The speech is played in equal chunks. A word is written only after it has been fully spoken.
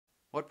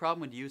What problem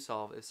would you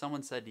solve if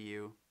someone said to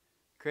you,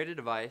 create a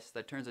device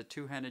that turns a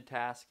two-handed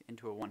task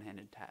into a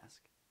one-handed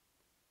task?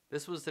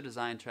 This was the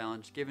design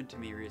challenge given to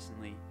me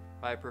recently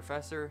by a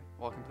professor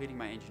while completing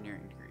my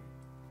engineering degree.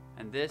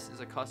 And this is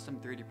a custom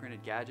 3D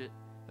printed gadget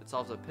that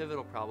solves a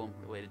pivotal problem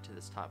related to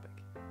this topic.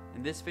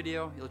 In this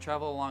video, you'll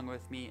travel along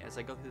with me as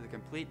I go through the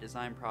complete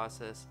design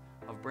process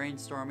of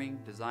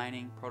brainstorming,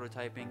 designing,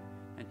 prototyping,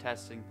 and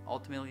testing,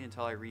 ultimately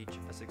until I reach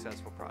a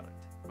successful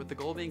product. With the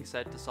goal being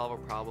set to solve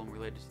a problem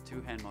related to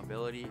two-hand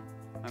mobility,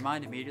 my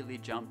mind immediately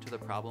jumped to the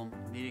problem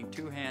of needing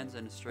two hands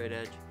and a straight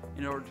edge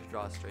in order to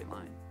draw a straight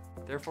line.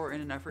 Therefore,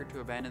 in an effort to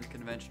abandon the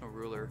conventional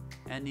ruler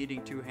and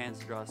needing two hands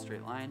to draw a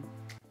straight line,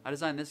 I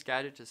designed this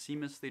gadget to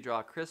seamlessly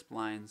draw crisp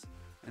lines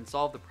and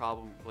solve the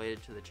problem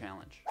related to the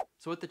challenge.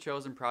 So with the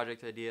chosen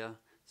project idea,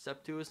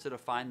 step 2 is to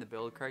define the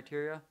build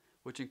criteria,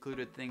 which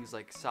included things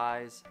like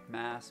size,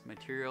 mass,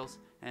 materials,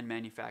 and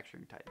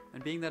manufacturing type.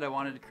 And being that I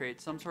wanted to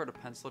create some sort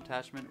of pencil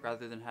attachment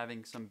rather than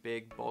having some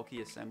big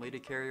bulky assembly to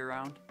carry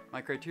around,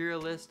 my criteria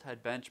list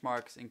had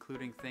benchmarks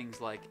including things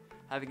like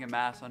having a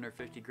mass under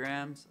 50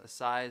 grams, a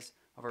size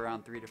of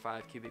around 3 to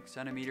 5 cubic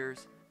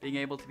centimeters, being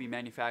able to be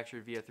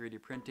manufactured via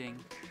 3D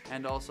printing,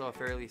 and also a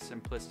fairly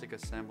simplistic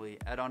assembly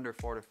at under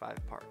 4 to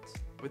 5 parts.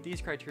 With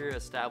these criteria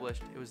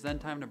established, it was then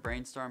time to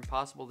brainstorm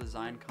possible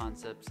design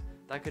concepts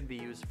that could be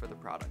used for the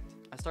product.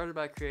 I started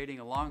by creating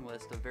a long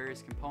list of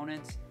various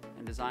components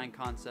and design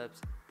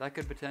concepts that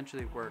could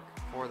potentially work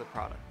for the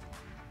product.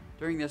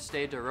 During this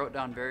stage, I wrote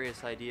down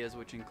various ideas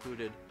which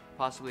included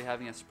possibly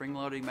having a spring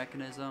loading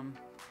mechanism,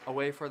 a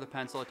way for the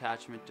pencil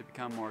attachment to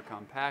become more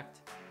compact,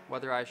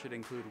 whether I should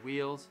include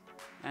wheels,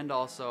 and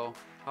also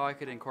how I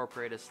could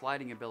incorporate a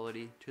sliding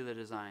ability to the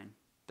design.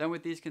 Then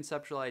with these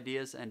conceptual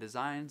ideas and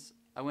designs,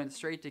 I went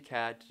straight to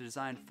CAD to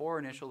design 4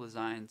 initial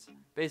designs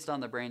based on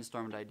the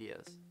brainstormed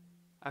ideas.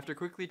 After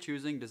quickly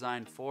choosing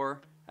design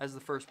 4 as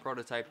the first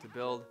prototype to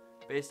build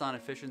based on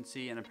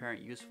efficiency and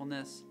apparent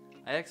usefulness,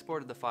 I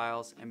exported the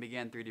files and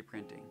began 3D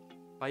printing.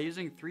 By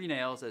using 3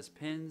 nails as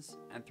pins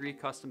and 3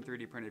 custom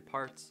 3D printed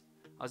parts,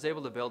 I was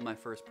able to build my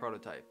first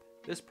prototype.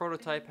 This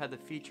prototype had the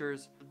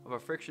features of a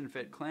friction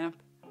fit clamp,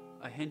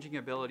 a hinging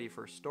ability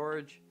for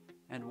storage,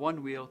 and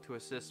 1 wheel to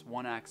assist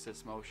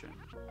 1-axis motion.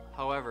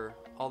 However,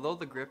 although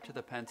the grip to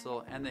the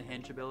pencil and the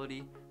hinge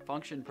ability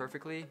functioned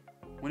perfectly,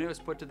 when it was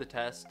put to the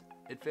test,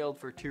 it failed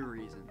for 2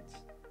 reasons.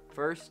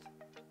 First,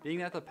 being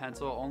that the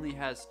pencil only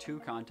has 2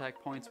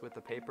 contact points with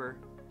the paper,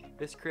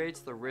 this creates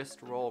the wrist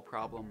roll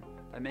problem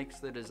that makes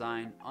the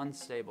design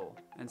unstable.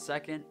 And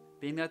second,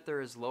 being that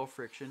there is low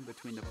friction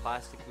between the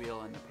plastic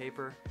wheel and the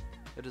paper,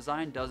 the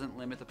design doesn't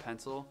limit the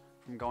pencil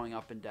from going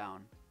up and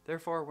down.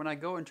 Therefore, when I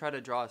go and try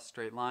to draw a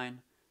straight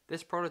line,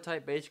 this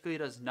prototype basically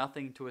does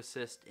nothing to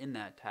assist in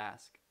that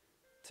task.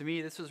 To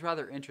me, this was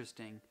rather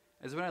interesting,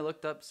 as when I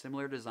looked up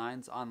similar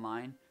designs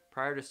online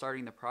prior to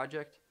starting the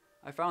project,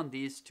 I found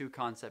these 2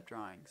 concept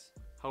drawings.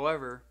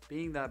 However,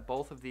 being that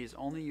both of these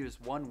only use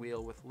 1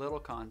 wheel with little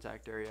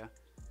contact area,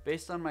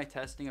 based on my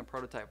testing of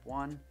prototype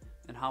 1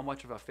 and how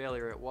much of a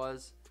failure it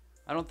was,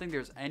 I don't think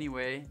there's any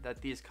way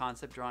that these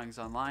concept drawings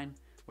online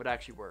would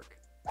actually work.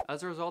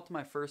 As a result of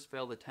my first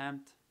failed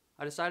attempt,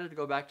 I decided to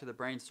go back to the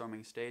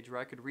brainstorming stage where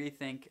I could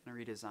rethink and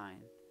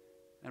redesign.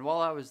 And while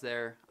I was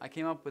there, I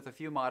came up with a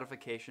few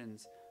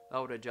modifications that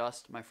would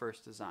adjust my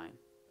first design.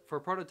 For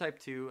prototype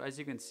 2, as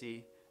you can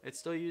see, it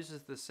still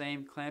uses the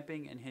same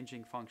clamping and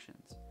hinging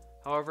functions.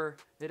 However,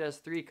 it has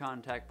 3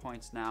 contact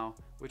points now,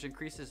 which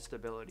increases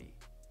stability.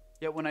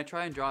 Yet when I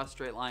try and draw a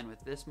straight line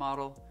with this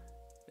model,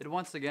 it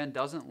once again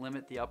doesn't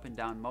limit the up and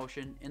down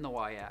motion in the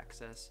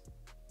y-axis.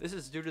 This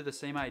is due to the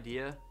same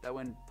idea that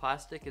when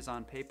plastic is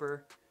on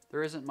paper,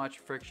 there isn't much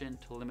friction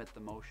to limit the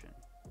motion.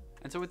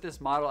 And so with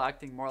this model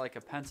acting more like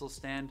a pencil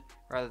stand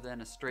rather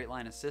than a straight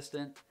line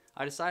assistant,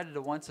 I decided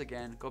to once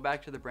again go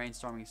back to the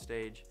brainstorming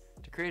stage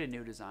to create a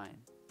new design.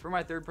 For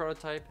my third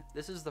prototype,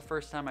 this is the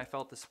first time I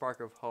felt the spark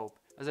of hope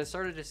as I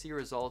started to see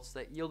results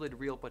that yielded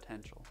real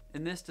potential.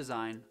 In this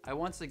design, I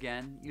once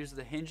again used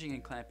the hinging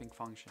and clamping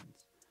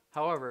functions.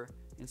 However,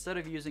 instead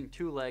of using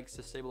 2 legs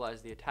to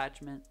stabilize the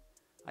attachment,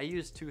 I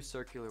used 2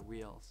 circular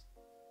wheels.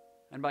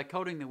 And by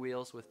coating the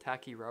wheels with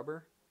tacky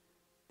rubber,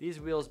 these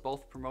wheels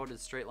both promoted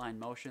straight line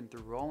motion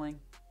through rolling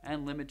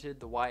and limited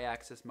the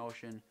y-axis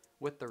motion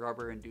with the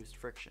rubber-induced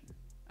friction.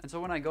 And so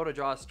when I go to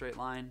draw a straight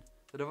line,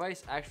 the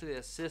device actually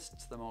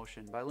assists the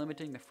motion by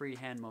limiting the free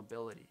hand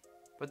mobility.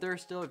 But there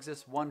still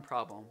exists one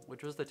problem,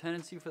 which was the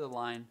tendency for the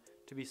line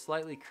to be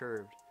slightly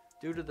curved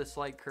due to the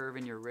slight curve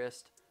in your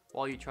wrist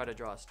while you try to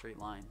draw a straight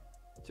line.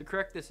 To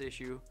correct this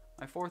issue,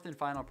 my 4th and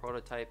final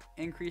prototype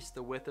increased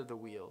the width of the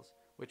wheels,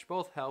 which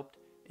both helped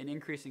in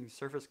increasing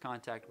surface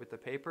contact with the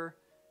paper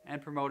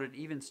and promoted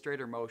even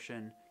straighter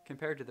motion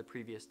compared to the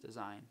previous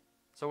design.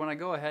 So when I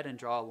go ahead and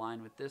draw a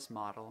line with this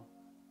model,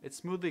 it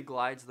smoothly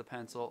glides the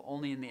pencil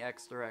only in the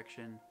X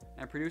direction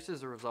and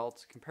produces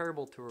results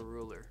comparable to a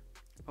ruler.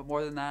 But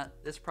more than that,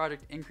 this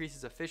project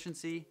increases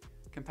efficiency,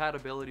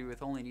 compatibility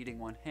with only needing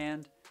 1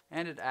 hand,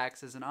 and it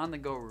acts as an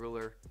on-the-go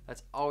ruler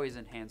that's always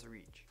in hand's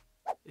reach.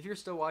 If you're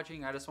still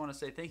watching, I just want to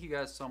say thank you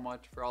guys so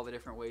much for all the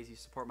different ways you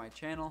support my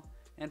channel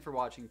and for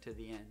watching to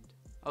the end.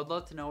 I would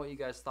love to know what you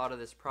guys thought of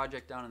this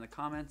project down in the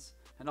comments,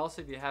 and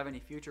also if you have any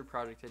future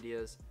project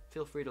ideas,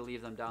 feel free to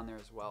leave them down there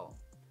as well.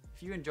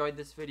 If you enjoyed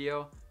this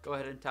video, go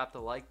ahead and tap the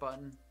like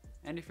button,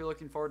 and if you're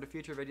looking forward to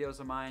future videos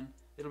of mine,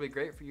 it'll be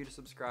great for you to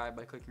subscribe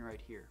by clicking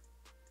right here.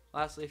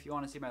 Lastly, if you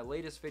want to see my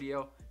latest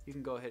video, you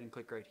can go ahead and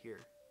click right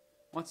here.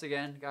 Once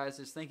again, guys,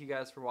 just thank you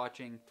guys for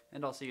watching,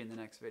 and I'll see you in the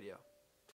next video.